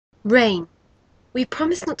Raine, we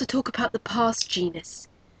promised not to talk about the past, Genus.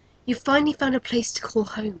 You've finally found a place to call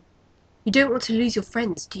home. You don't want to lose your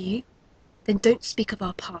friends, do you? Then don't speak of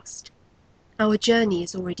our past. Our journey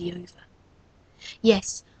is already over.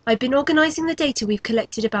 Yes, I've been organising the data we've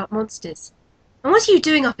collected about monsters. And what are you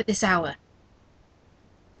doing up at this hour?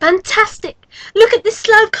 Fantastic! Look at this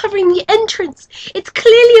slab covering the entrance! It's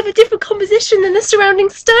clearly of a different composition than the surrounding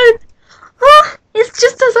stone! Ah, it's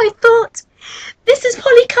just as I thought! This is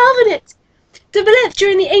polycarbonate! Developed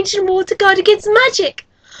during the ancient war to guard against magic!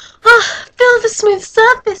 Ah, feel the smooth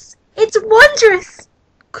surface! It's wondrous!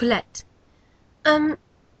 Colette.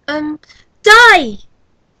 Die!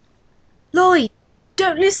 Lloyd,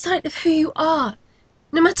 don't lose sight of who you are.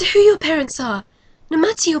 No matter who your parents are, no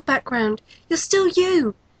matter your background, you're still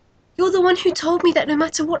you. You're the one who told me that no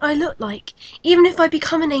matter what I look like, even if I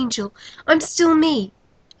become an angel, I'm still me.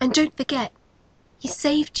 And don't forget, he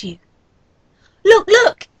saved you. Look,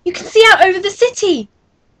 look! You can see out over the city!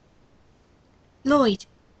 Lloyd,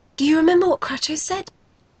 do you remember what Kratos said?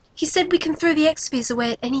 He said we can throw the X-Spheres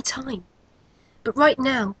away at any time. But right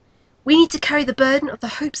now, we need to carry the burden of the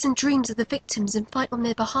hopes and dreams of the victims and fight on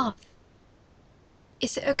their behalf.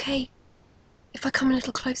 Is it okay if I come a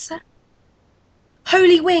little closer?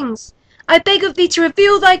 Holy wings, I beg of thee to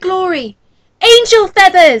reveal thy glory! Angel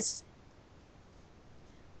feathers!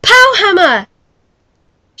 Powhammer!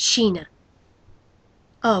 Sheena.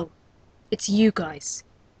 Oh, it's you guys.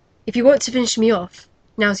 If you want to finish me off,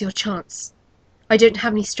 now's your chance. I don't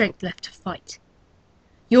have any strength left to fight.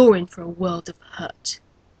 You're in for a world of hurt.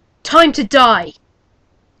 Time to die!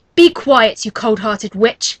 Be quiet, you cold-hearted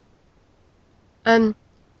witch!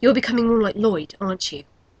 You're becoming more like Lloyd, aren't you?